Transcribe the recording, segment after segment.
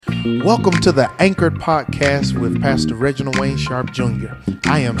Welcome to the Anchored Podcast with Pastor Reginald Wayne Sharp Jr.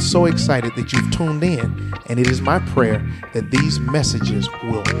 I am so excited that you've tuned in, and it is my prayer that these messages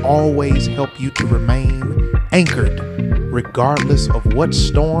will always help you to remain anchored, regardless of what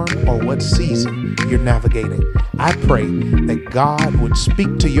storm or what season you're navigating. I pray that God would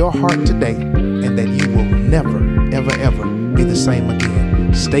speak to your heart today and that you will never, ever, ever be the same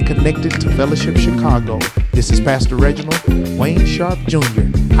again. Stay connected to Fellowship Chicago. This is Pastor Reginald Wayne Sharp Jr.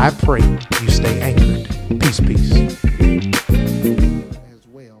 I pray you stay anchored. Peace, peace. As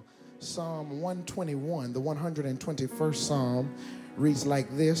well, Psalm 121, the 121st Psalm, reads like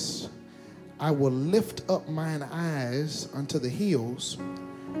this: I will lift up mine eyes unto the hills,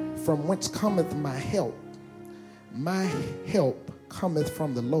 from whence cometh my help. My help cometh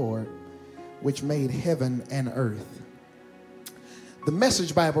from the Lord, which made heaven and earth. The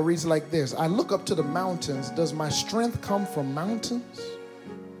Message Bible reads like this: I look up to the mountains. Does my strength come from mountains?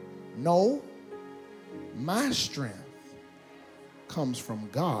 No. My strength comes from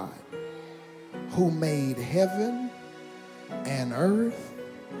God, who made heaven and earth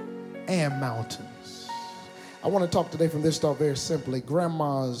and mountains. I want to talk today from this thought very simply: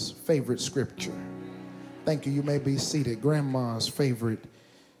 Grandma's favorite scripture. Thank you. You may be seated. Grandma's favorite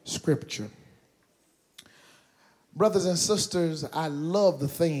scripture. Brothers and sisters, I love the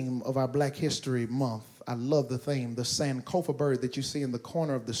theme of our Black History Month. I love the theme. The Sankofa bird that you see in the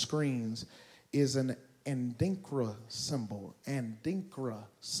corner of the screens is an Adinkra symbol. Adinkra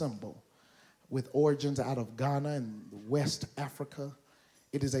symbol with origins out of Ghana and West Africa.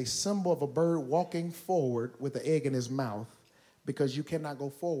 It is a symbol of a bird walking forward with an egg in his mouth, because you cannot go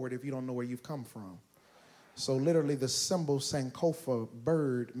forward if you don't know where you've come from. So literally the symbol Sankofa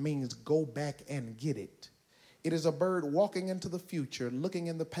bird means go back and get it. It is a bird walking into the future, looking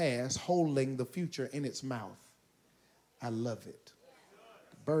in the past, holding the future in its mouth. I love it.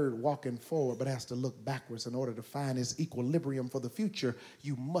 The bird walking forward but has to look backwards in order to find its equilibrium for the future.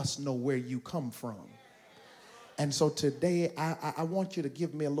 You must know where you come from. And so today I want you to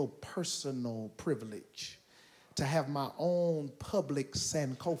give me a little personal privilege to have my own public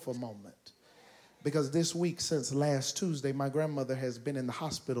Sankofa moment. Because this week, since last Tuesday, my grandmother has been in the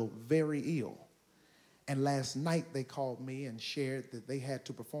hospital very ill. And last night they called me and shared that they had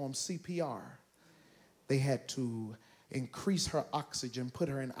to perform CPR. They had to increase her oxygen, put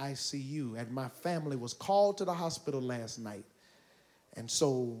her in ICU. And my family was called to the hospital last night. And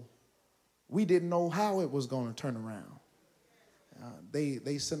so we didn't know how it was going to turn around.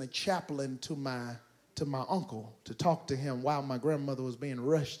 They sent a chaplain to my uncle to talk to him while my grandmother was being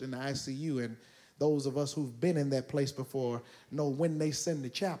rushed in the ICU. And those of us who've been in that place before know when they send the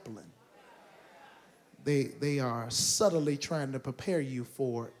chaplain, they are subtly trying to prepare you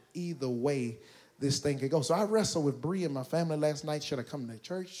for either way this thing could go. So I wrestled with Bree and my family last night. Should I come to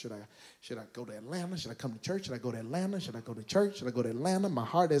church? Should I go to Atlanta? Should I come to church? Should I go to Atlanta? Should I go to church? Should I go to Atlanta? My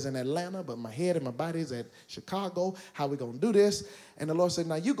heart is in Atlanta, but my head and my body is at Chicago. How we going to do this? And the Lord said,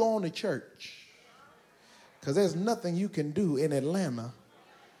 now you go on to church, because there's nothing you can do in Atlanta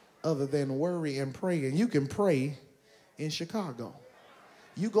other than worry and pray. And you can pray in Chicago.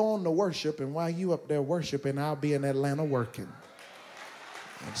 You go on to worship, and while you up there worshiping, I'll be in Atlanta working.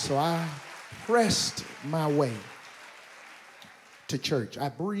 And so I pressed my way to church. I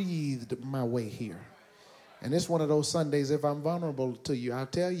breathed my way here. And it's one of those Sundays, if I'm vulnerable to you, I'll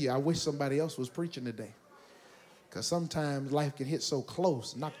tell you, I wish somebody else was preaching today. Because sometimes life can hit so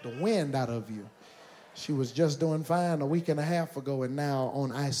close, knock the wind out of you. She was just doing fine a week and a half ago and now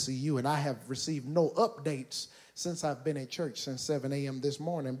on ICU. And I have received no updates since I've been at church since 7 a.m. this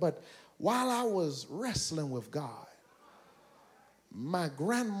morning. But while I was wrestling with God, my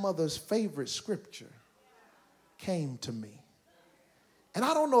grandmother's favorite scripture came to me. And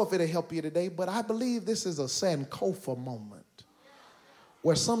I don't know if it'll help you today, but I believe this is a Sankofa moment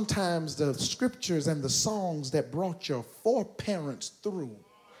where sometimes the scriptures and the songs that brought your foreparents through,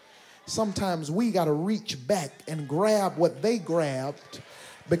 sometimes we got to reach back and grab what they grabbed,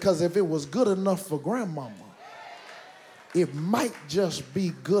 because if it was good enough for grandmama, it might just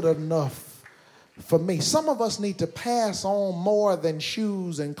be good enough for me. Some of us need to pass on more than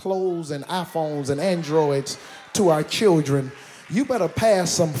shoes and clothes and iPhones and Androids to our children. You better pass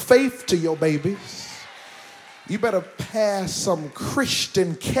some faith to your babies. You better pass some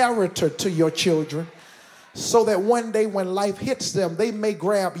Christian character to your children, so that one day when life hits them, they may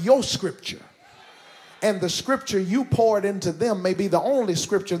grab your scripture. And the scripture you poured into them may be the only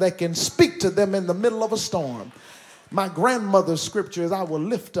scripture that can speak to them in the middle of a storm. My grandmother's scripture is, I will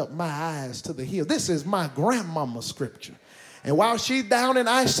lift up my eyes to the hill. This is my grandmama's scripture. And while she's down in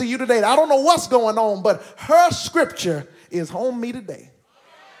ICU today, I don't know what's going on, but her scripture is on me today.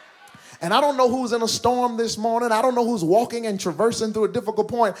 And I don't know who's in a storm this morning. I don't know who's walking and traversing through a difficult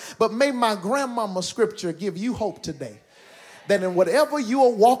point. But may my grandmama's scripture give you hope today. That in whatever you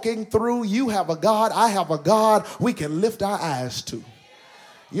are walking through, you have a God, I have a God we can lift our eyes to.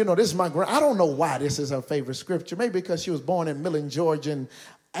 You know, this is I don't know why this is her favorite scripture. Maybe because she was born in Millen, Georgia, in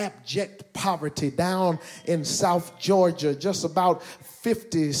abject poverty down in South Georgia, just about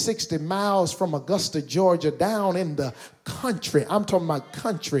 50, 60 miles from Augusta, Georgia, down in the country. I'm talking about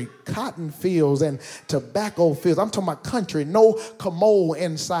country, cotton fields and tobacco fields. I'm talking about country, no commode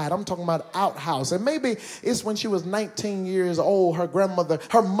inside. I'm talking about outhouse. And maybe it's when she was 19 years old, her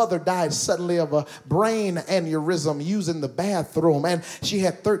mother died suddenly of a brain aneurysm using the bathroom. And she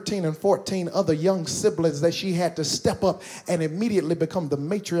had 13 and 14 other young siblings that she had to step up and immediately become the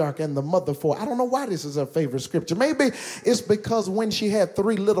matriarch and the mother for. I don't know why this is her favorite scripture. Maybe it's because when she had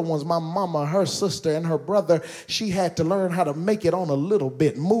 3 little ones, my mama, her sister, and her brother, she had to learn how to make it on a little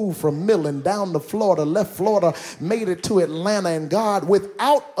bit, move from Millen down to Florida, left Florida, made it to Atlanta, and God,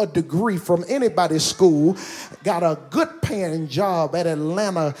 without a degree from anybody's school, got a good paying job at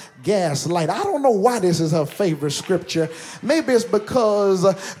Atlanta Gas Light. I don't know why this is her favorite scripture. Maybe it's because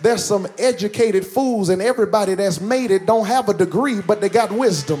there's some educated fools and everybody that's made it don't have a degree, but they got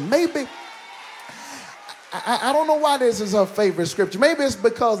wisdom. Maybe I don't know why this is her favorite scripture. Maybe it's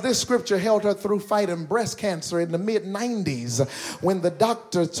because this scripture held her through fighting breast cancer in the mid-90s when the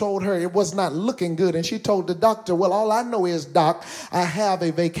doctor told her it was not looking good. And she told the doctor, well, all I know is, Doc, I have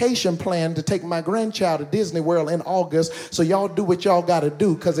a vacation plan to take my grandchild to Disney World in August. So y'all do what y'all got to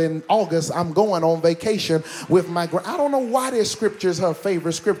do, because in August I'm going on vacation with my I don't know why this scripture is her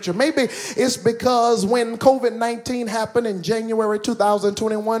favorite scripture. Maybe it's because when COVID-19 happened in January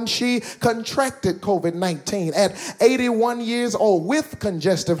 2021, she contracted COVID-19 at 81 years old with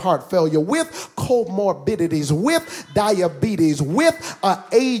congestive heart failure, with comorbidities, with diabetes, with an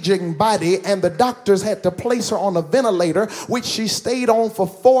aging body, and the doctors had to place her on a ventilator, which she stayed on for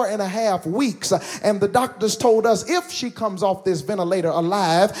 4.5 weeks. And the doctors told us if she comes off this ventilator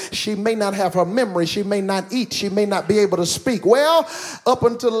alive, she may not have her memory, she may not eat, she may not be able to speak. Well, up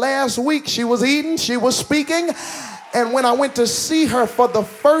until last week, she was eating, she was speaking. And when I went to see her for the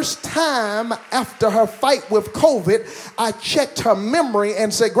first time after her fight with COVID, I checked her memory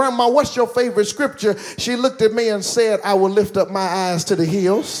and said, Grandma, what's your favorite scripture? She looked at me and said, I will lift up my eyes to the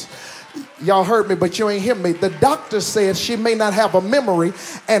hills. Y'all heard me, but you ain't hear me. The doctor said she may not have a memory,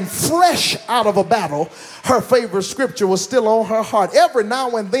 and fresh out of a battle, her favorite scripture was still on her heart. Every now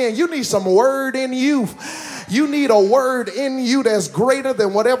and then, you need some word in you. You need a word in you that's greater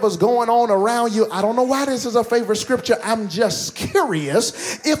than whatever's going on around you. I don't know why this is her favorite scripture. I'm just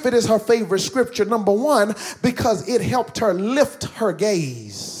curious if it is her favorite scripture. Number one, because it helped her lift her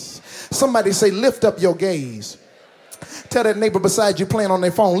gaze. Somebody say, lift up your gaze. Tell that neighbor beside you playing on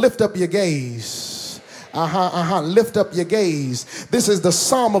their phone, lift up your gaze. Lift up your gaze. This is the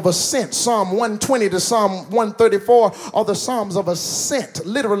Psalm of Ascent. Psalm 120 to Psalm 134 are the Psalms of Ascent.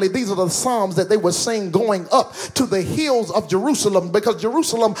 Literally, these are the Psalms that they would sing going up to the hills of Jerusalem, because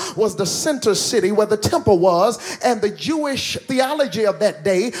Jerusalem was the center city where the temple was, and the Jewish theology of that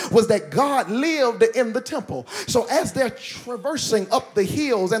day was that God lived in the temple. So as they're traversing up the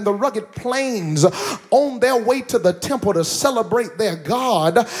hills and the rugged plains on their way to the temple to celebrate their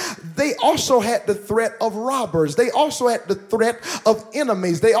God, they also had the threat of robbers. They also had the threat of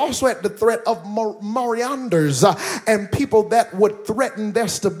enemies. They also had the threat of Morianders and people that would threaten their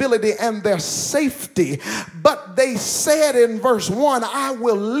stability and their safety. But they said in verse 1, I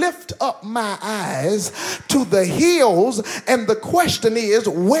will lift up my eyes to the hills. And the question is,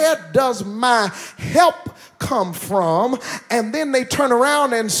 where does my help come from? And then they turn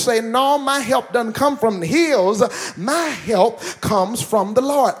around and say, no, my help doesn't come from the hills. My help comes from the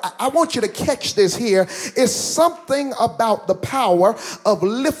Lord. I want you to catch this here. It's something about the power of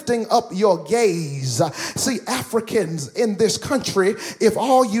lifting up your gaze. See, Africans in this country, if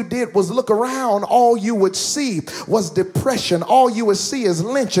all you did was look around, all you would see was depression. All you would see is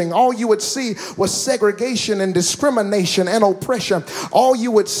lynching. All you would see was segregation and discrimination and oppression. All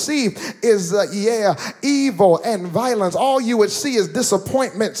you would see is, evil and violence. All you would see is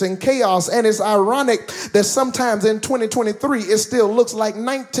disappointments and chaos. And it's ironic that sometimes in 2023, it still looks like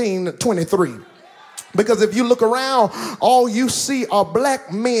 1923. Because if you look around, all you see are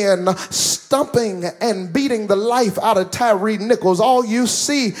black men stumping and beating the life out of Tyree Nichols. All you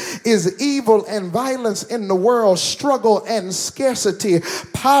see is evil and violence in the world, struggle and scarcity,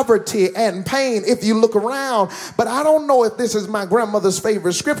 poverty and pain if you look around. But I don't know if this is my grandmother's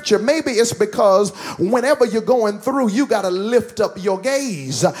favorite scripture. Maybe it's because whenever you're going through, you got to lift up your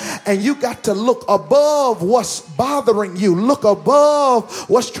gaze and you got to look above what's bothering you. Look above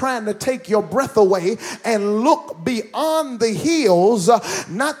what's trying to take your breath away and look beyond the hills.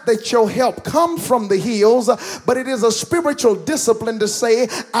 Not that your help comes from the hills, but it is a spiritual discipline to say,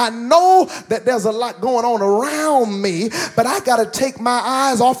 I know that there's a lot going on around me, but I got to take my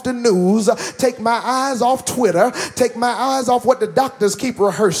eyes off the news, take my eyes off Twitter, take my eyes off what the doctors keep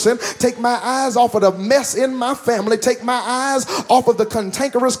rehearsing, take my eyes off of the mess in my family, take my eyes off of the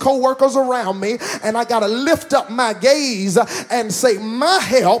cantankerous co-workers around me, and I got to lift up my gaze and say, my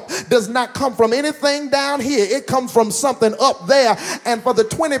help does not come from anything down here. It comes from something up there. And for the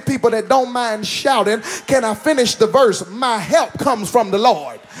 20 people that don't mind shouting, can I finish the verse? My help comes from the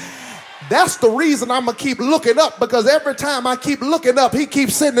Lord. That's the reason I'm going to keep looking up, because every time I keep looking up, he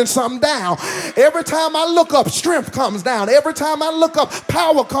keeps sending something down. Every time I look up, strength comes down. Every time I look up,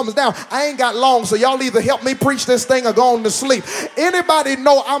 power comes down. I ain't got long, so y'all either help me preach this thing or go on to sleep. Anybody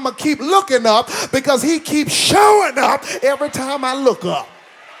know I'm going to keep looking up because he keeps showing up every time I look up.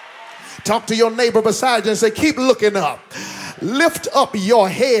 Talk to your neighbor beside you and say, keep looking up. Lift up your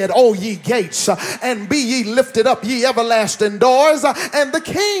head, O ye gates, and be ye lifted up, ye everlasting doors, and the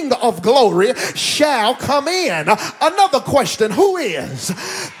King of glory shall come in. Another question, who is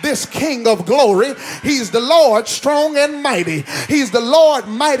this King of glory? He's the Lord strong and mighty. He's the Lord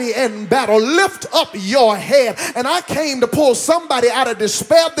mighty in battle. Lift up your head. And I came to pull somebody out of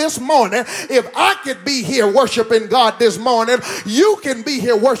despair this morning. If I could be here worshiping God this morning, you can be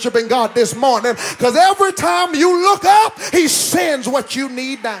here worshiping God this morning, because every time you look up, he sends what you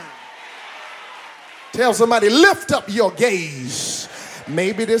need down. Tell somebody, lift up your gaze.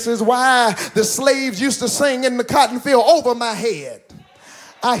 Maybe this is why the slaves used to sing in the cotton field, over my head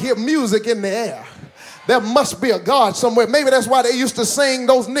I hear music in the air. There must be a God somewhere. Maybe that's why they used to sing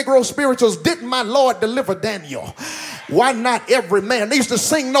those Negro spirituals, didn't my Lord deliver Daniel? Why not every man? They used to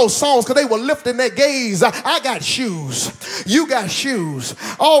sing those songs because they were lifting their gaze. I got shoes. You got shoes.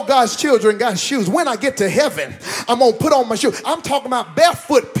 All God's children got shoes. When I get to heaven, I'm going to put on my shoes. I'm talking about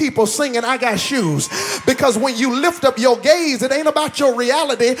barefoot people singing, I got shoes. Because when you lift up your gaze, it ain't about your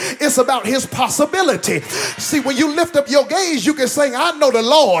reality. It's about his possibility. See, when you lift up your gaze, you can say, I know the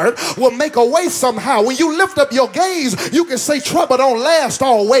Lord will make a way somehow. When you lift up your gaze, you can say trouble don't last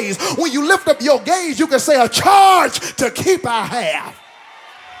always. When you lift up your gaze, you can say a charge to keep I have.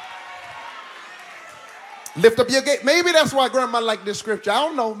 Lift up your gaze. Maybe that's why grandma liked this scripture. I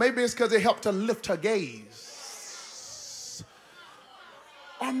don't know. Maybe it's because it helped her lift her gaze.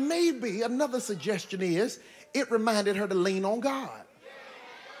 Or maybe another suggestion is it reminded her to lean on God.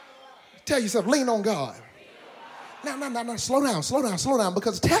 Tell yourself, lean on God. No. Slow down.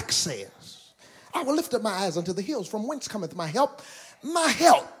 Because the text says, I will lift up my eyes unto the hills. From whence cometh my help? My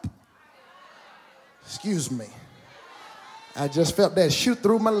help. Excuse me. I just felt that shoot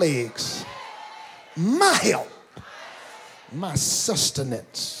through my legs. My help, my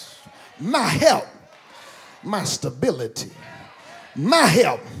sustenance, my help, my stability, my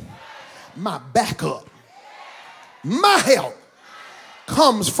help, my backup, my help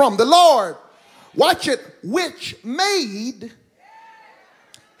comes from the Lord. Watch it, which made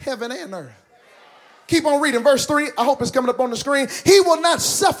heaven and earth. Keep on reading verse 3. I hope it's coming up on the screen. He will not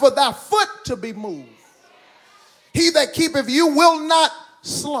suffer thy foot to be moved. He that keepeth you will not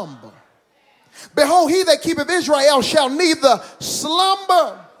slumber. Behold, he that keepeth Israel shall neither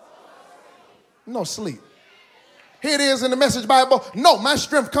slumber nor sleep. Here it is in the Message Bible. No, my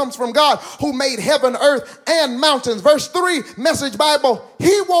strength comes from God who made heaven, earth, and mountains. Verse 3, Message Bible.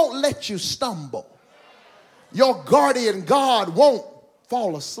 He won't let you stumble. Your guardian God won't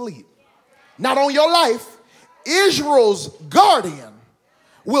fall asleep. Not on your life. Israel's guardian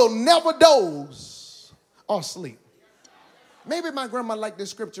will never doze or sleep. Maybe my grandma liked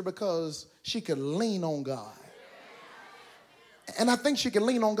this scripture because she could lean on God. And I think she can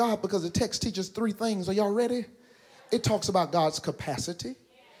lean on God because the text teaches three things. Are y'all ready? It talks about God's capacity.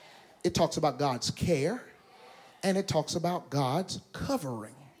 It talks about God's care. And it talks about God's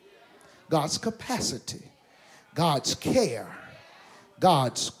covering. God's capacity. God's care.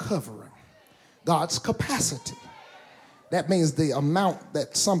 God's covering. God's capacity. That means the amount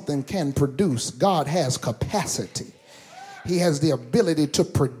that something can produce. God has capacity. He has the ability to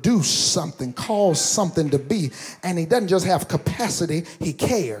produce something, cause something to be. And he doesn't just have capacity, he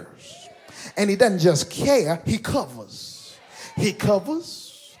cares. And he doesn't just care, he covers. He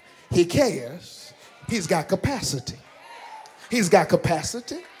covers, he cares, he's got capacity. He's got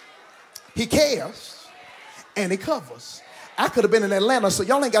capacity, he cares, and he covers. I could have been in Atlanta, so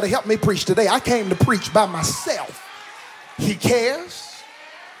y'all ain't got to help me preach today. I came to preach by myself. He cares,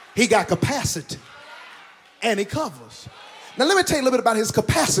 he got capacity, and he covers. Now let me tell you a little bit about his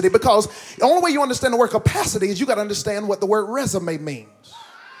capacity, because the only way you understand the word capacity is you got to understand what the word resume means.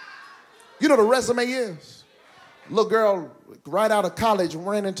 You know what a resume is? Little girl right out of college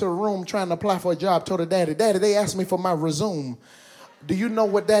ran into a room trying to apply for a job, told her daddy, "Daddy, they asked me for my resume. Do you know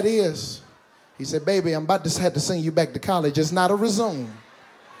what that is?" He said, "Baby, I'm about to have to send you back to college. It's not a resume.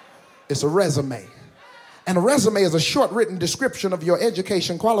 It's a resume." And a resume is a short written description of your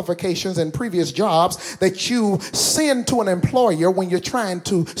education, qualifications, and previous jobs that you send to an employer when you're trying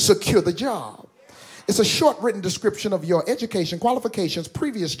to secure the job. It's a short written description of your education, qualifications,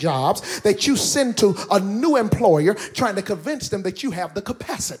 previous jobs that you send to a new employer trying to convince them that you have the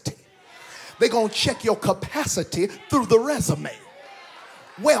capacity. They're going to check your capacity through the resume.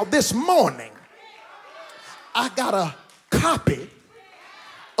 Well, this morning, I got a copy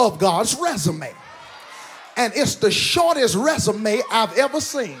of God's resume. And it's the shortest resume I've ever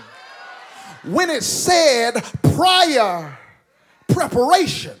seen. When it said prior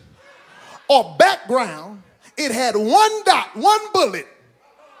preparation or background, it had one dot, one bullet.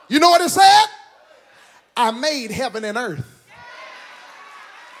 You know what it said? I made heaven and earth.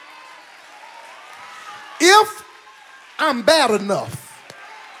 If I'm bad enough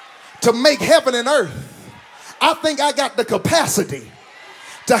to make heaven and earth, I think I got the capacity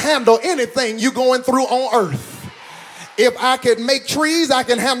to handle anything you're going through on earth. If I can make trees, I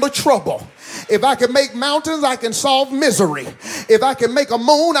can handle trouble. If I can make mountains, I can solve misery. If I can make a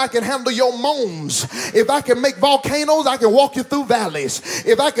moon, I can handle your moans. If I can make volcanoes, I can walk you through valleys.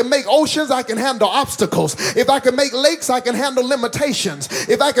 If I can make oceans, I can handle obstacles. If I can make lakes, I can handle limitations.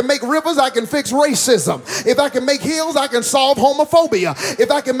 If I can make rivers, I can fix racism. If I can make hills, I can solve homophobia.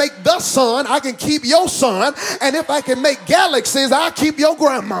 If I can make the sun, I can keep your son. And if I can make galaxies, I'll keep your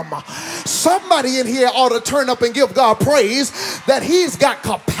grandmama. Somebody in here ought to turn up and give God praise that he's got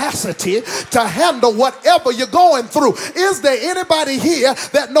capacity to handle whatever you're going through. Is there anybody here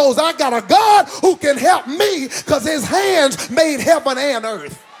that knows I got a God who can help me because his hands made heaven and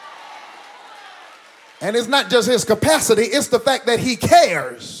earth? And it's not just his capacity, it's the fact that he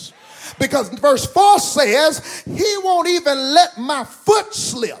cares. Because verse 4 says, he won't even let my foot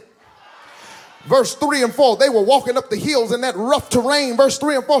slip. Verse 3 and 4, they were walking up the hills in that rough terrain. Verse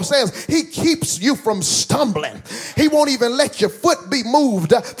 3 and 4 says, he keeps you from stumbling. He won't even let your foot be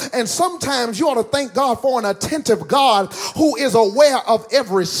moved. And sometimes you ought to thank God for an attentive God who is aware of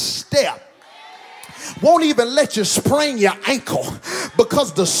every step. Won't even let you sprain your ankle,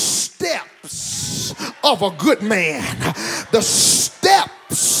 because the steps of a good man, the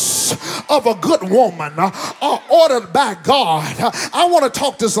steps of a good woman are ordered by God. I want to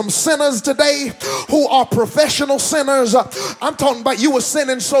talk to some sinners today who are professional sinners. I'm talking about you were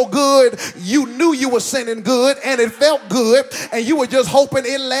sinning so good, you knew you were sinning good and it felt good, and you were just hoping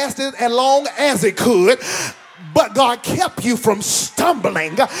it lasted as long as it could. But God kept you from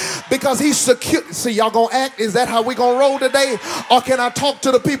stumbling because he's secure. See, y'all gonna act? Is that how we gonna roll today? Or can I talk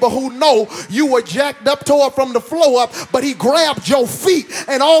to the people who know you were jacked up, tore from the floor up, but he grabbed your feet,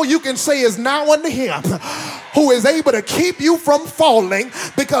 and all you can say is now unto him who is able to keep you from falling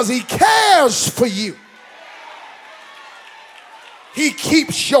because he cares for you. He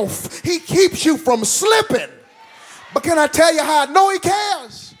keeps you from slipping. But can I tell you how I know he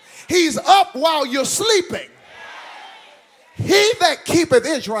cares? He's up while you're sleeping. He that keepeth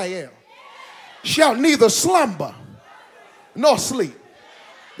Israel shall neither slumber nor sleep.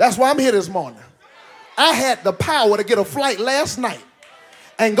 That's why I'm here this morning. I had the power to get a flight last night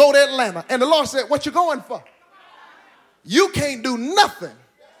and go to Atlanta. And the Lord said, what you going for? You can't do nothing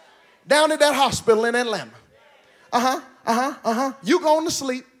down at that hospital in Atlanta. You going to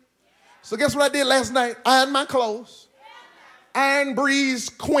sleep. So guess what I did last night? Ironed my clothes. Iron Breeze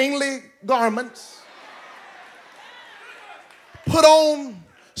queenly garments. Put on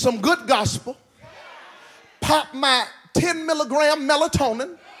some good gospel. Pop my 10 milligram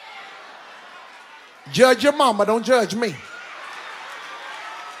melatonin. Judge your mama, don't judge me.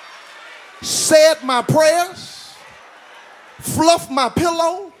 Said my prayers. Fluffed my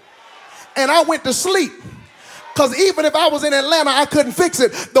pillow. And I went to sleep. Because even if I was in Atlanta, I couldn't fix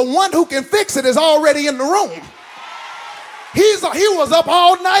it. The one who can fix it is already in the room. He was up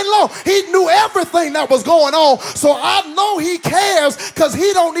all night long. He knew everything that was going on. So I know he cares because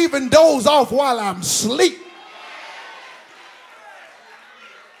he don't even doze off while I'm asleep.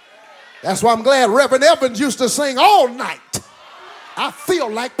 That's why I'm glad Reverend Evans used to sing all night. I feel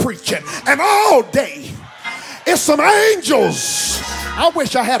like preaching. And all day. It's some angels. I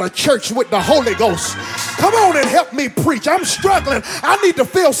wish I had a church with the Holy Ghost. Come on and help me preach. I'm struggling. I need to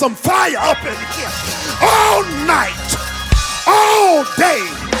feel some fire up in here. All night, all day,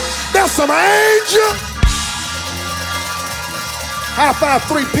 there's some angel. High five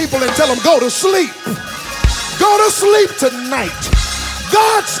 3 people and tell them go to sleep. Go to sleep tonight.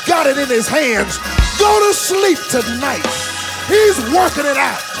 God's got it in his hands. Go to sleep tonight. He's working it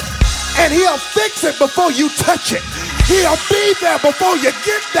out. And he'll fix it before you touch it. He'll be there before you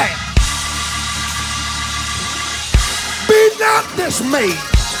get there. Be not dismayed.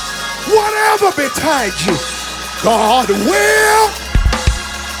 Whatever betides you, God will.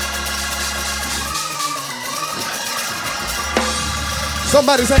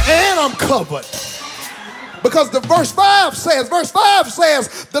 Somebody say, and I'm covered. Because the verse 5 says,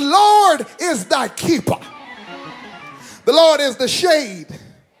 the Lord is thy keeper. The Lord is the shade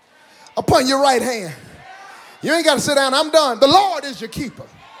upon your right hand. You ain't got to sit down. I'm done. The Lord is your keeper.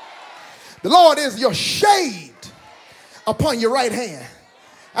 The Lord is your shade upon your right hand.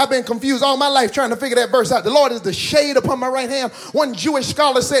 I've been confused all my life trying to figure that verse out. The Lord is the shade upon my right hand. One Jewish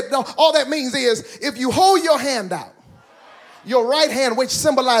scholar said, no, all that means is if you hold your hand out, your right hand, which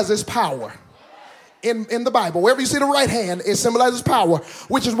symbolizes power in the Bible, wherever you see the right hand, it symbolizes power,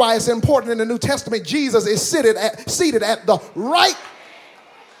 which is why it's important in the New Testament. Jesus is seated at the right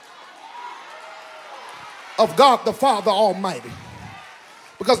of God the Father Almighty.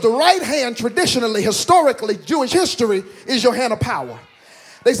 Because the right hand, traditionally, historically, Jewish history, is your hand of power.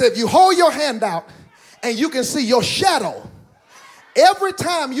 They say if you hold your hand out and you can see your shadow, every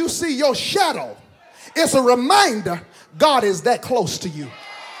time you see your shadow, it's a reminder God is that close to you.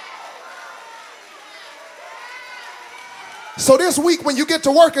 So this week when you get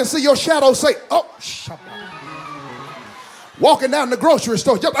to work and see your shadow, say, oh, walking down the grocery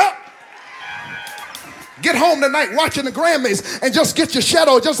store, just, oh. Get home tonight watching the Grammys and just get your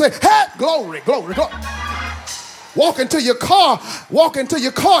shadow. Just say, hey, glory, glory, glory. Walk into your car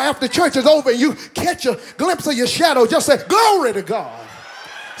after church is over and you catch a glimpse of your shadow. Just say, glory to God.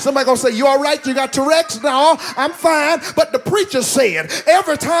 Somebody gonna say, you all right? You got Tourette's? No, I'm fine. But the preacher said,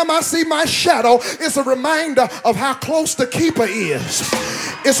 every time I see my shadow, it's a reminder of how close the keeper is.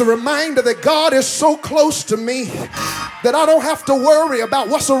 It's a reminder that God is so close to me that I don't have to worry about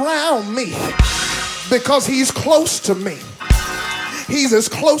what's around me. Because he's close to me. He's as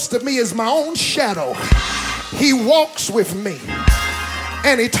close to me as my own shadow. He walks with me.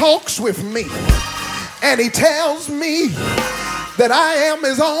 And he talks with me. And he tells me that I am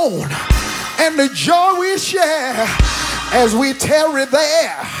his own. And the joy we share as we tarry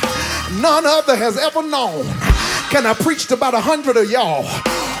there, none other has ever known. Can I preach to about 100 of y'all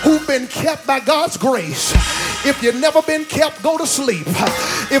who've been kept by God's grace? If you've never been kept, go to sleep.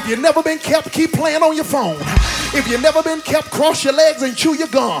 If you've never been kept, keep playing on your phone. If you've never been kept, cross your legs and chew your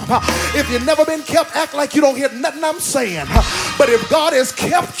gum. If you've never been kept, act like you don't hear nothing I'm saying. But if God has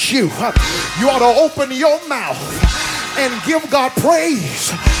kept you, you ought to open your mouth and give God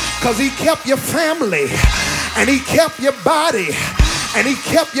praise, because he kept your family and he kept your body and he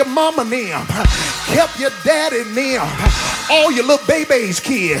kept your mama and them, kept your daddy and them, all your little baby's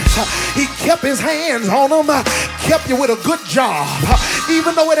kids. He kept his hands on them, kept you with a good job,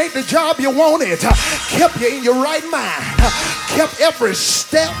 even though it ain't the job you wanted, kept you in your right mind, kept every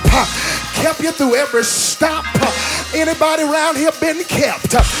step, kept you through every stop. Anybody around here been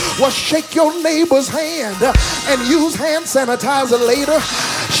kept? Well, shake your neighbor's hand and use hand sanitizer later.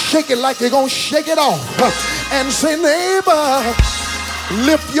 Shake it like you're gonna shake it off and say, neighbor,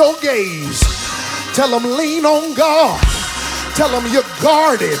 lift your gaze. Tell them lean on God. Tell them you're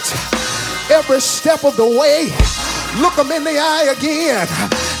guarded every step of the way. Look them in the eye again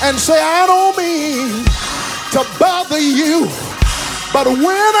and say, I don't mean to bother you, but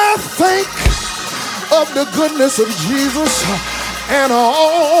when I think of the goodness of Jesus and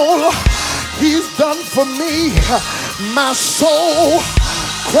all he's done for me, my soul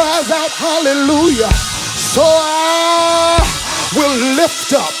cries out hallelujah. So I will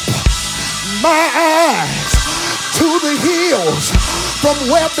lift up my eyes to the hills. From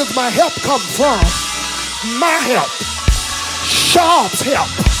where does my help come from? My help, Sharp's help,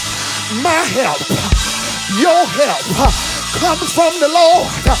 my help, your help comes from the Lord.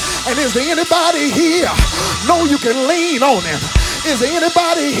 And is there anybody here know you can lean on him? Is there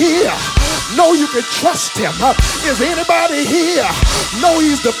anybody here know you can trust him? Is there anybody here know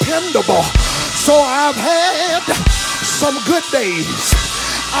he's dependable? So I've had some good days.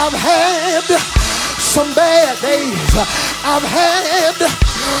 I've had some bad days. I've had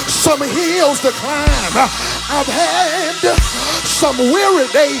some hills to climb. I've had some weary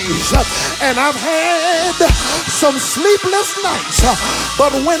days, and I've had some sleepless nights.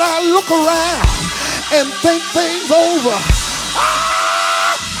 But when I look around and think things over,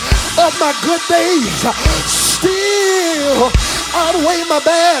 of my good days still outweigh my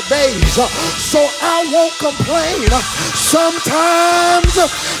bad days, so I won't complain. Sometimes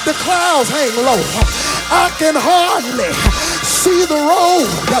the clouds hang low, I can hardly see the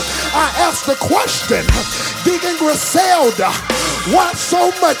road. I asked the question, Deacon Griselda, why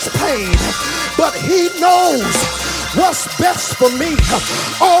so much pain? But he knows what's best for me,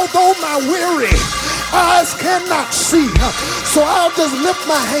 although my weary eyes cannot see. So I'll just lift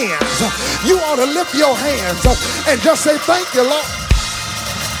my hands. You ought to lift your hands and just say, thank you, Lord.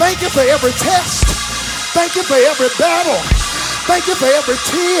 Thank you for every test. Thank you for every battle. Thank you for every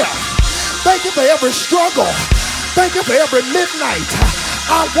tear. Thank you for every struggle. Thank you for every midnight.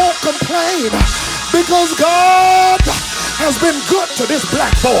 I won't complain because God has been good to this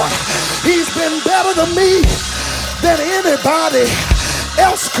black boy. He's been better to me than anybody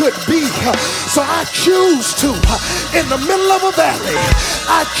else could be. So I choose to, in the middle of a valley,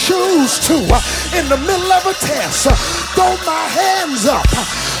 I choose to, in the middle of a test, throw my hands up,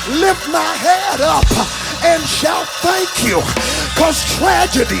 lift my head up, and shout thank you. Because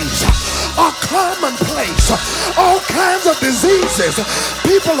tragedies are commonplace. All kinds of diseases.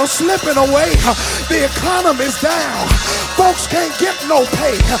 People are slipping away. The economy's down. Folks can't get no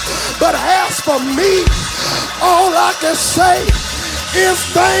pay. But as for me, all I can say is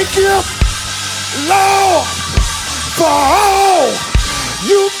thank you, Lord, for all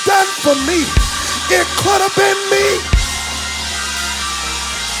you've done for me. It could have been me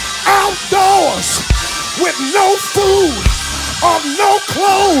outdoors with no food or no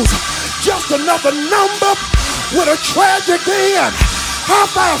clothes, just another number with a tragic end. High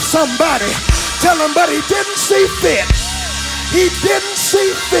five somebody, tell him, but he didn't see fit. He didn't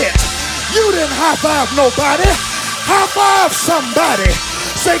see fit. You didn't high five nobody. High five somebody.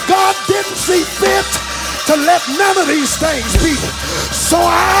 Say, God didn't see fit to let none of these things be. So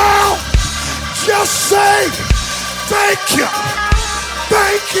I'll just say, thank you,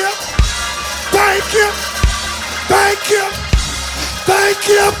 thank you, thank you, thank you, thank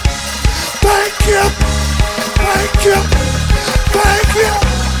you, thank you, thank you, thank you.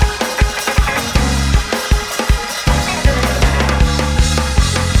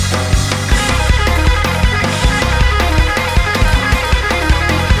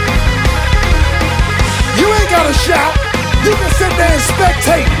 Gotta shout, you can sit there and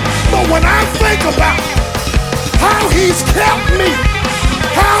spectate, but when I think about how he's kept me,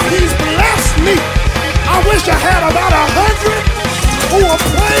 how he's blessed me, I wish I had about 100 who will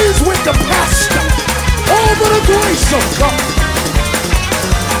praise with the pastor over the grace of God.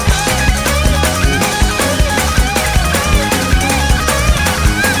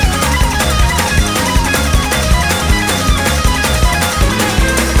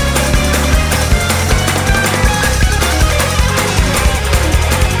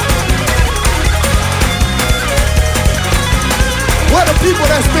 Where the people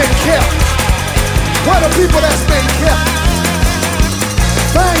that's been kept? Where the people that's been kept?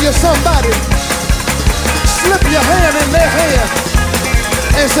 Find you somebody, slip your hand in their hand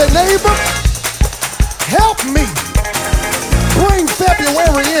and say, neighbor, help me bring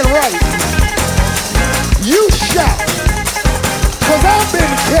February in right. You shout, cause I've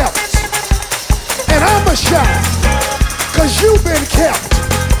been kept. And I'ma shout, cause you've been kept.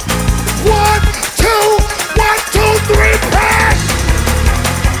 1, 2, 3, pass!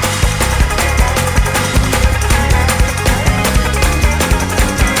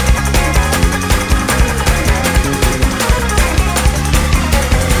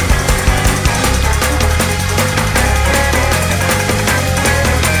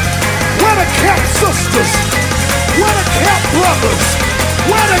 Sisters, where the kept brothers,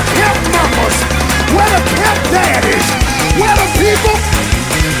 where the kept mamas, where the kept daddies, where the people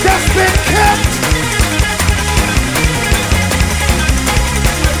that's been kept.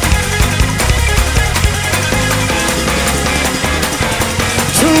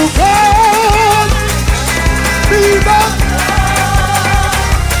 To God be the,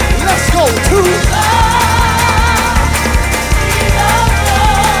 let's go to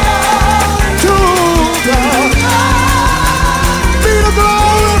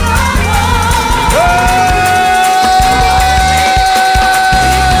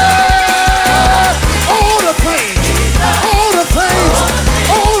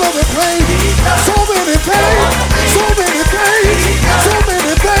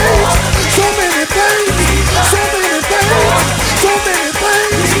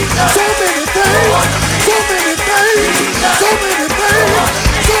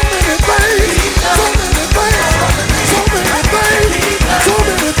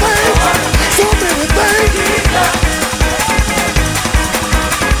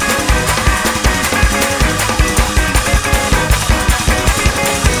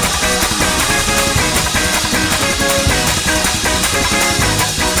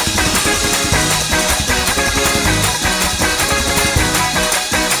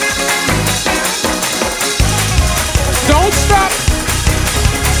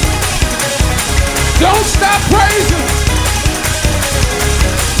Don't stop praising.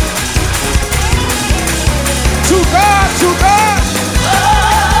 To God,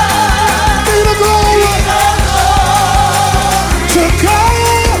 be the glory. To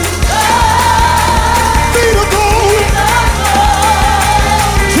God, be the glory.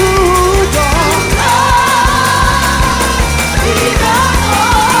 To God,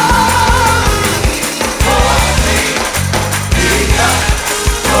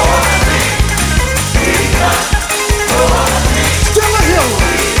 be the still a healer,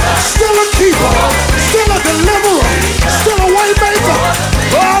 still a keeper, still a deliverer, still a way maker.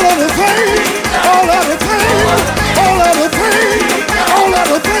 All of the things, all of the things, all of the things, all of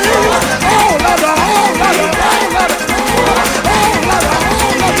the things, all of the, all of the, all of the, all of the,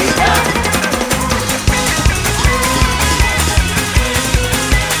 all of the.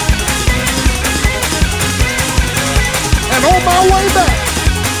 And on my way back,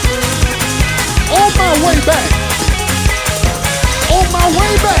 on my way back, on my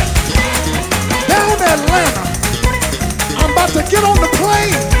way back, down to Atlanta, I'm about to get on the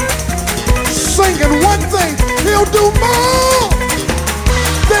plane, singing one thing: he'll do more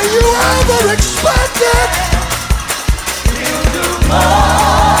than you ever expected. He'll do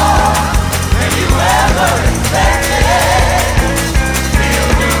more than you ever expected.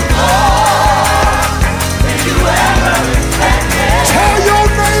 He'll do more than you ever expected. Tell your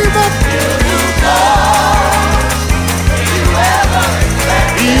neighbor, he'll do more than you ever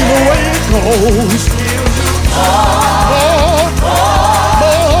expected. Either way it goes, he'll do more, more, more,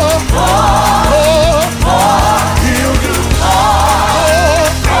 more. He'll do more,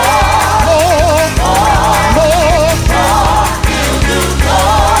 more, more, more. He'll do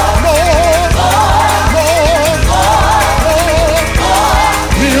more, more, more, more.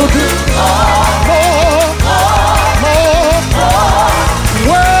 He'll do more, more.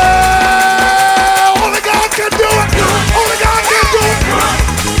 Well, only God can do it. Only God can do it.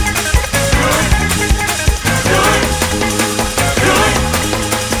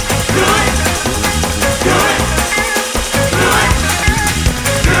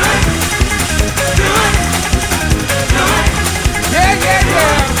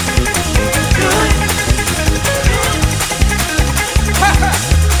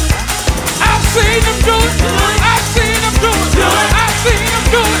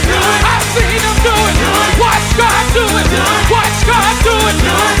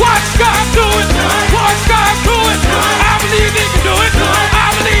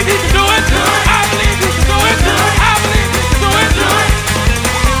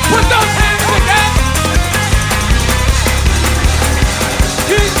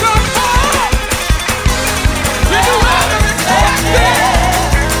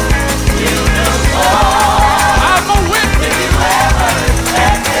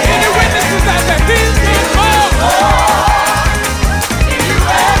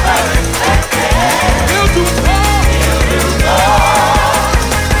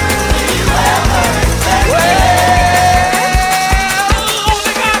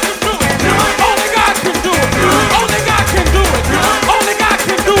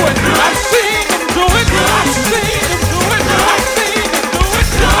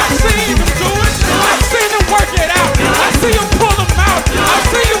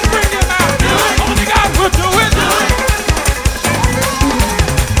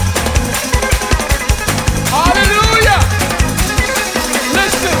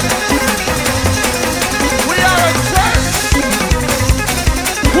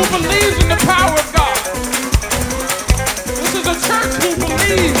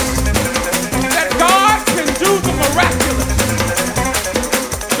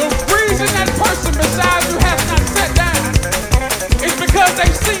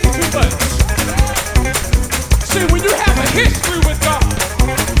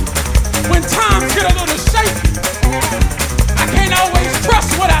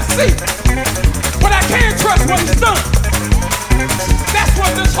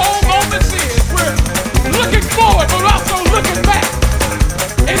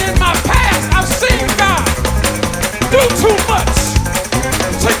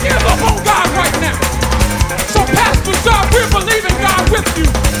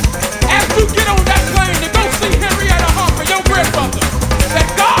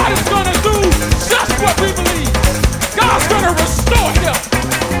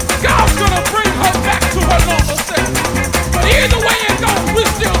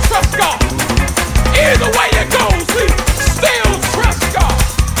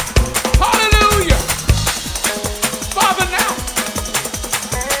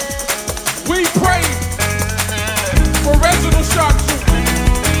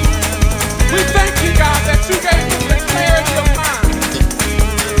 We thank you, God, that you gave him the clarity of mind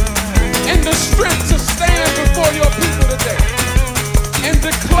and the strength to stand before your people today and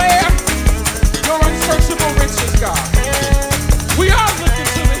declare your unsearchable riches, God. We are looking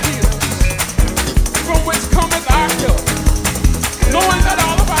to the hills from which cometh our help, knowing that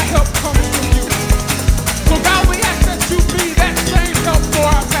all of our help comes from you. So God, we ask that you be that same help for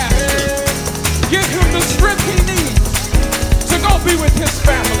our pastor. Give him the strength he needs to go be with his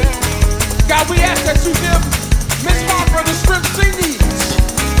family. God, we ask that you give Miss Harper the strength she needs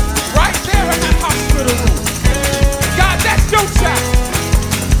right there in that hospital room. God, that's your child.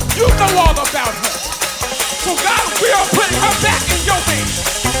 You know all about her. So God, we are putting her back in your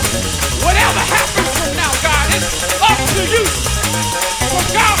hands. Whatever happens from now, God, it's up to you. So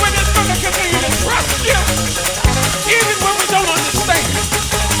God, we're just going to continue to trust you, even when we don't understand.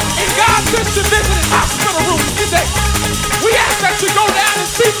 And God, since you visited hospital rooms today, we ask that you go down and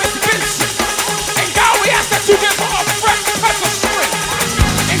see Miss Vincent. And God, we ask that you give her a fresh touch of strength.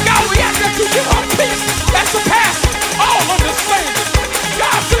 And God, we ask that you give her peace that surpasses all understanding.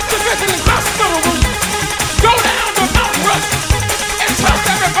 God, since you visited hospital rooms, go down to Mount Rush and touch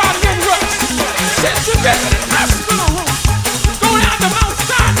everybody in Rush. Since you visited hospital rooms, go down to Mount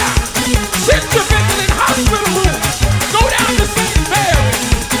Sinai. Since you visited hospital rooms, go down to St. Mary.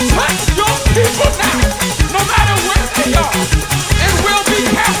 Touch your people now, no matter where they are. And we'll be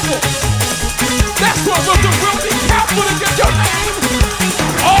careful. That's what we'll do. We'll be careful to give your name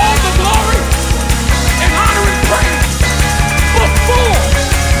all the glory and honor and praise before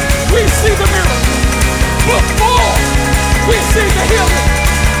we see the miracle, before we see the healing,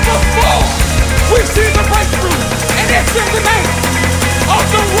 before we see the breakthrough. And it's in the name of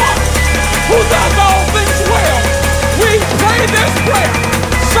the one who does all things well. We pray this prayer.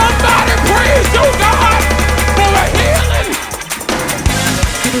 Somebody praise you, God, for a healing.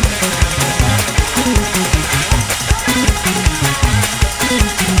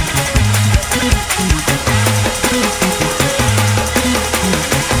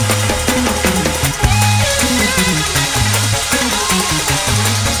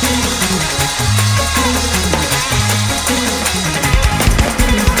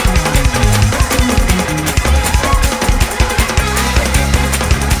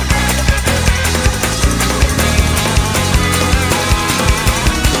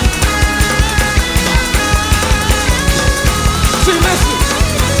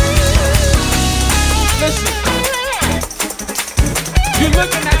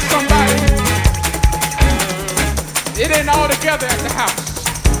 All together at the house.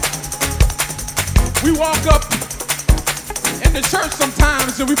 We walk up in the church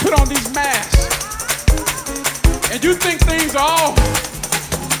sometimes and we put on these masks. And you think things are all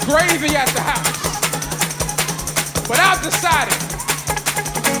gravy at the house. But I've decided,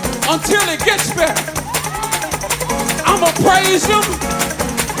 until it gets better, I'm gonna praise him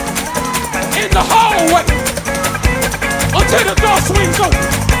in the hallway until the door swings open.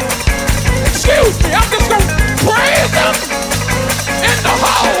 Excuse me, I'm just gonna praise him in the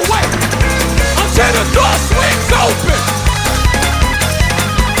hallway until the door swings open.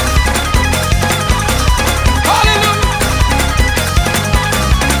 Hallelujah.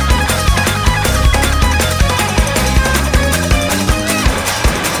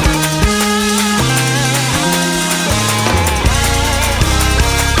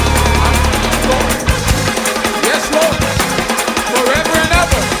 Yes, Lord, forever and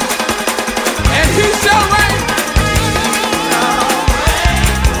ever. And he shall reign.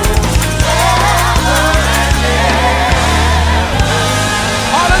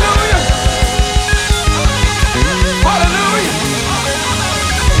 Hallelujah. Hallelujah.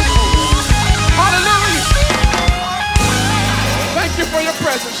 Hallelujah. Thank you for your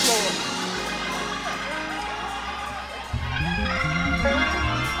presence, Lord.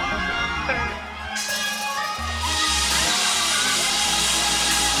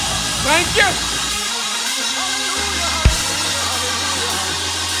 Thank you.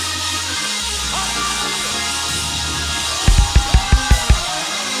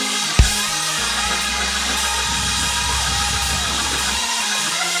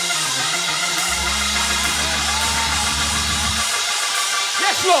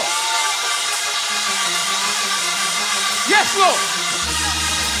 Yes, Lord. Yes, Lord.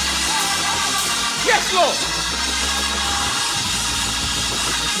 Yes, Lord.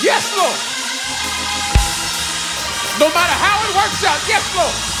 Yes, Lord. No matter how it works out, yes,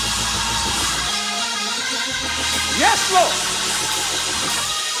 Lord. Yes, Lord.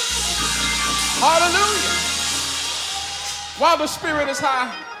 Hallelujah. While the Spirit is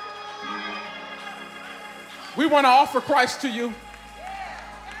high, we want to offer Christ to you.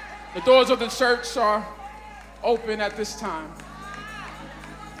 The doors of the church are open at this time.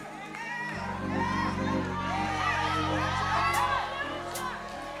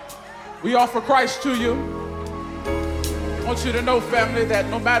 We offer Christ to you. I want you to know, family, that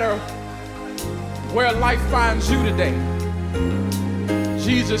no matter where life finds you today,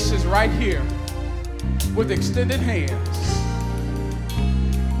 Jesus is right here with extended hands,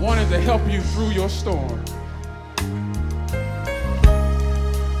 wanting to help you through your storm.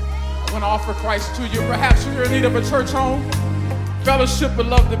 I want to offer Christ to you. Perhaps you're in need of a church home. Fellowship would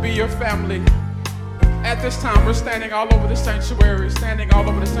love to be your family. At this time, we're standing all over the sanctuary, and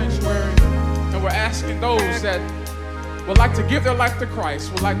we're asking those that would like to give their life to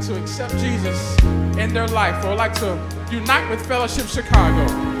Christ, would like to accept Jesus in their life, or would like to unite with Fellowship Chicago.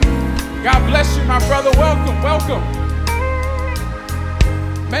 God bless you, my brother. Welcome, welcome.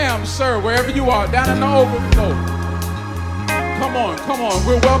 Ma'am, sir, wherever you are, down in the overflow. Come on,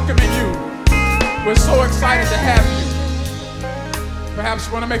 we're welcoming you. We're so excited to have you. Perhaps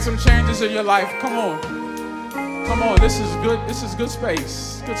you want to make some changes in your life. Come on, this is good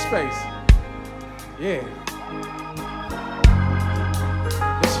space, yeah.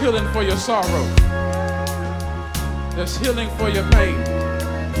 There's healing for your sorrow. There's healing for your pain.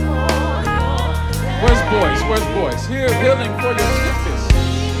 Where's boys? Here, healing for your sickness.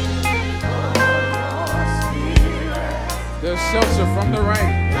 There's shelter from the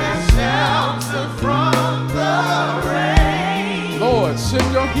rain. Lord,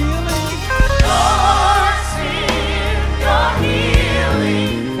 send your healing.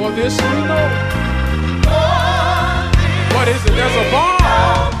 For this we know. What is it? There's a bomb.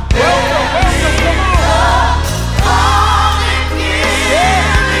 Welcome, come on.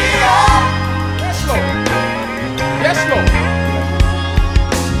 Yes, Lord.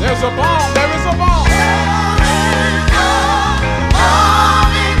 There's a bomb. There is a bomb.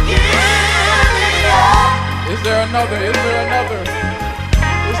 Is there another?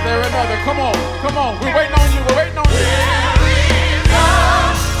 Come on. We're waiting on you.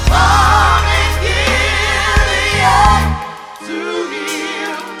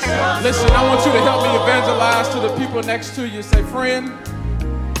 Listen, I want you to help me evangelize to the people next to you. Say, friend,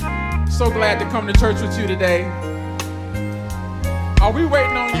 so glad to come to church with you today. Are we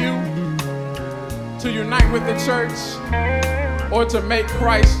waiting on you to unite with the church or to make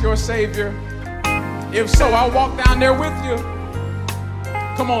Christ your Savior? If so, I'll walk down there with you.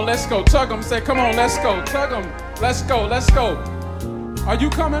 Come on, let's go. Tug them. Say, come on, let's go. Tug them. Let's go. Are you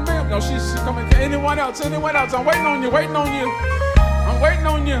coming, ma'am? No, she's coming. Anyone else? I'm waiting on you.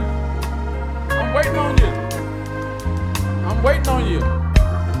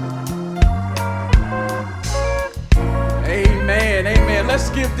 Amen. Let's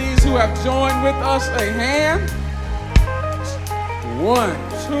give these who have joined with us a hand. 1,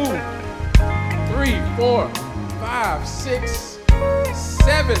 2, 3, 4, 5, 6,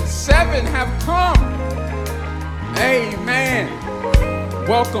 7 have come. Amen.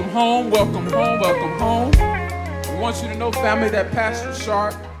 Welcome home. We want you to know, family, that Pastor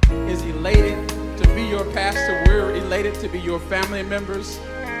Sharp is elated to be your pastor. We're elated to be your family members,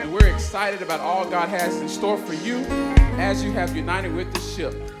 and we're excited about all God has in store for you as you have united with the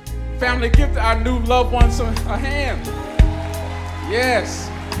ship. Family, give our new loved ones a hand. Yes.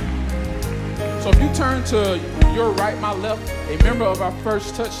 So if you turn to your right, my left, a member of our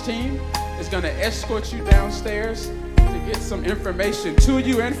First Touch team is going to escort you downstairs to get some information to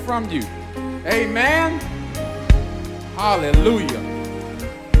you and from you. Amen. Hallelujah.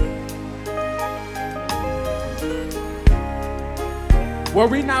 Were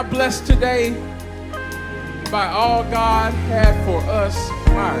we not blessed today by all God had for us?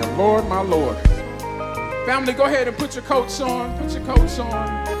 My Lord, my Lord. Family, go ahead and put your coats on.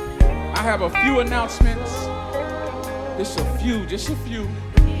 I have a few announcements. Just a few. Get your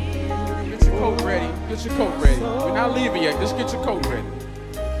coat ready. We're not leaving yet. Just get your coat ready.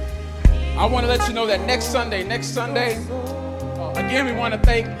 I want to let you know that next Sunday, again, we want to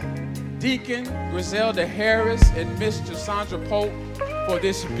thank Deacon Griselda Harris and Miss Jasandra Pope for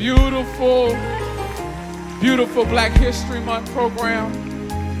this beautiful Black History Month program.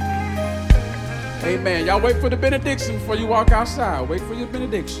 Amen. Y'all wait for the benediction before you walk outside. Wait for your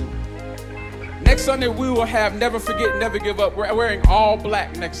benediction. Next Sunday, we will have Never Forget, Never Give Up. We're wearing all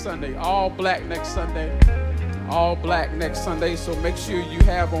black next Sunday. So make sure you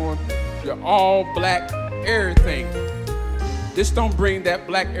have on your all black everything. Just don't bring that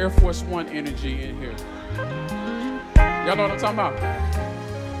black Air Force One energy in here. Y'all know what I'm talking about?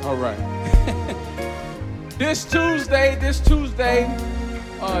 All right. This Tuesday,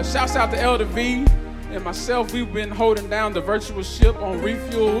 shouts out to Elder V. and myself, we've been holding down the virtual ship on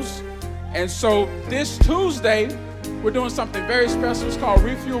Refuels. And so this Tuesday, we're doing something very special. It's called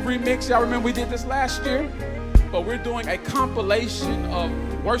Refuel Remix. Y'all remember we did this last year? But we're doing a compilation of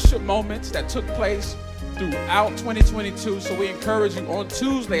worship moments that took place throughout 2022. So we encourage you on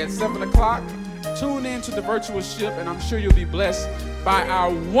Tuesday at 7 o'clock, tune in to the virtual ship, and I'm sure you'll be blessed by our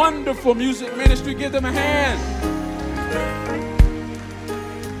wonderful music ministry. Give them a hand.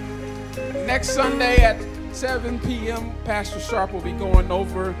 Next Sunday at 7 p.m., Pastor Sharp will be going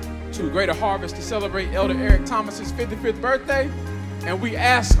over to Greater Harvest to celebrate Elder Eric Thomas's 55th birthday. And we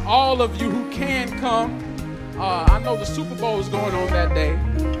ask all of you who can come. I know the Super Bowl is going on that day,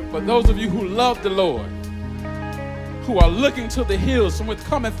 but those of you who love the Lord, who are looking to the hills from which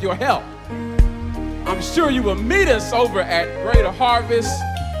cometh your help, I'm sure you will meet us over at Greater Harvest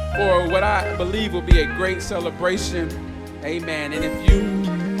for what I believe will be a great celebration. Amen. And if you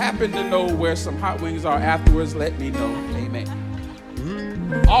happen to know where some hot wings are afterwards, let me know. Amen.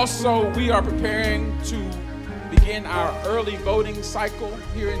 Also, we are preparing to begin our early voting cycle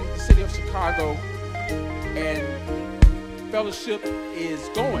here in the city of Chicago. And fellowship is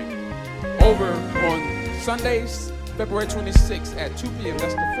going over on Sundays, February 26th at 2 p.m.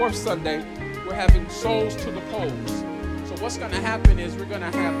 That's the fourth Sunday. We're having Souls to the Polls. So what's going to happen is we're going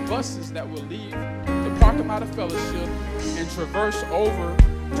to have buses that will leave the parking lot of fellowship and traverse over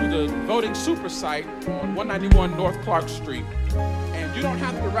to the voting super site on 191 North Clark Street. And you don't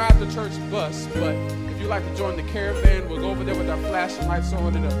have to ride the church bus, but if you'd like to join the caravan, we'll go over there with our flashing lights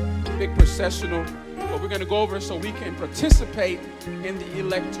on in a big processional. But we're going to go over so we can participate in the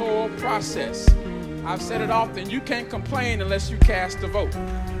electoral process. I've said it often, you can't complain unless you cast a vote.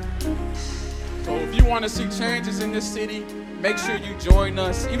 So if you want to see changes in this city, make sure you join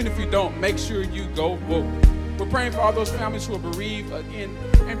us. Even if you don't, make sure you go vote. We're praying for all those families who are bereaved. Again,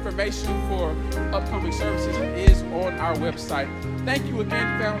 information for upcoming services is on our website. Thank you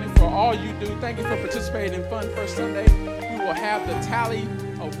again, family, for all you do. Thank you for participating in Fun First Sunday. We will have the tally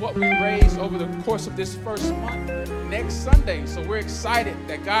of what we raised over the course of this first month next Sunday. So we're excited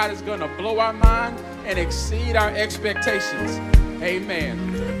that God is going to blow our mind and exceed our expectations.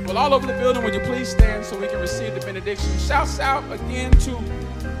 Amen. Well, all over the building, would you please stand so we can receive the benediction? Shouts out again to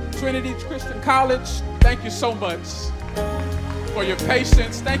Trinity Christian College. Thank you so much for your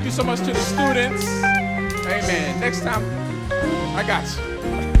patience. Thank you so much to the students. Amen. Next time, I got you.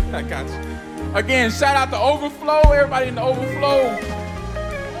 I got you. Again, shout out to Overflow, everybody in the Overflow.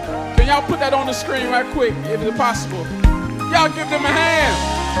 Can y'all put that on the screen right quick, if it's possible? Y'all give them a hand.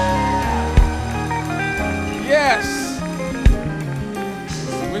 Yes.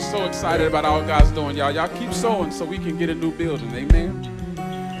 We're so excited about all God's doing, y'all. Y'all keep sowing so we can get a new building. Amen.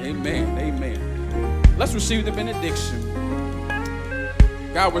 Amen. Amen. Let's receive the benediction.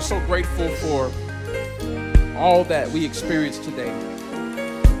 God, we're so grateful for all that we experienced today.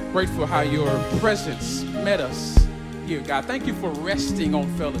 Grateful how your presence met us here, God. Thank you for resting on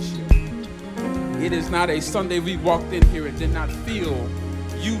fellowship. It is not a Sunday we walked in here and did not feel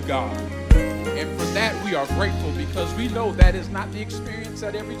you, God. And for that, we are grateful because we know that is not the experience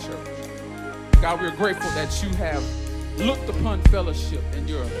at every church. God, we're grateful that you have looked upon fellowship and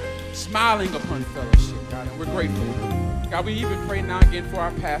you're smiling upon fellowship, God, and we're grateful. God, we even pray now again for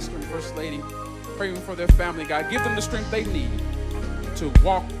our pastor and first lady, praying for their family, God. Give them the strength they need to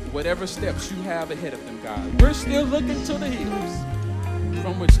walk whatever steps you have ahead of them, God. We're still looking to the hills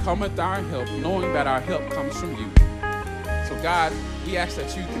from which cometh our help, knowing that our help comes from you. So, God, we ask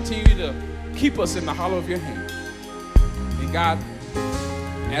that you continue to keep us in the hollow of your hand. And, God,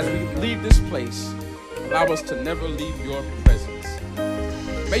 as we leave this place, allow us to never leave your presence.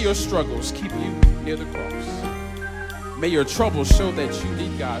 May your struggles keep you near the cross. May your troubles show that you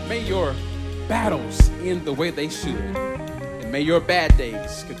need God. May your battles end the way they should. And may your bad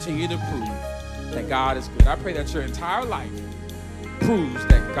days continue to prove that God is good. I pray that your entire life proves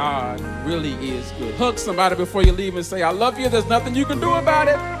that God really is good. Hug somebody before you leave and say, I love you. There's nothing you can do about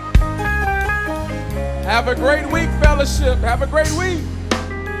it. Have a great week, fellowship. Have a great week.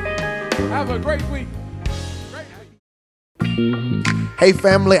 Have a great week. Hey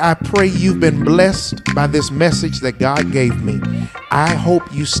family, I pray you've been blessed by this message that God gave me. I hope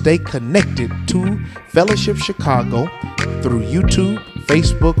you stay connected to Fellowship Chicago through YouTube,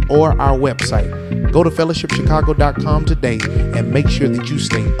 Facebook, or our website. Go to fellowshipchicago.com today and make sure that you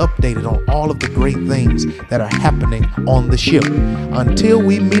stay updated on all of the great things that are happening on the ship. Until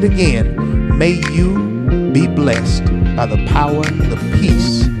we meet again, may you be blessed by the power, the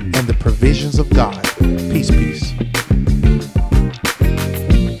peace, and the provisions of God. Peace, peace.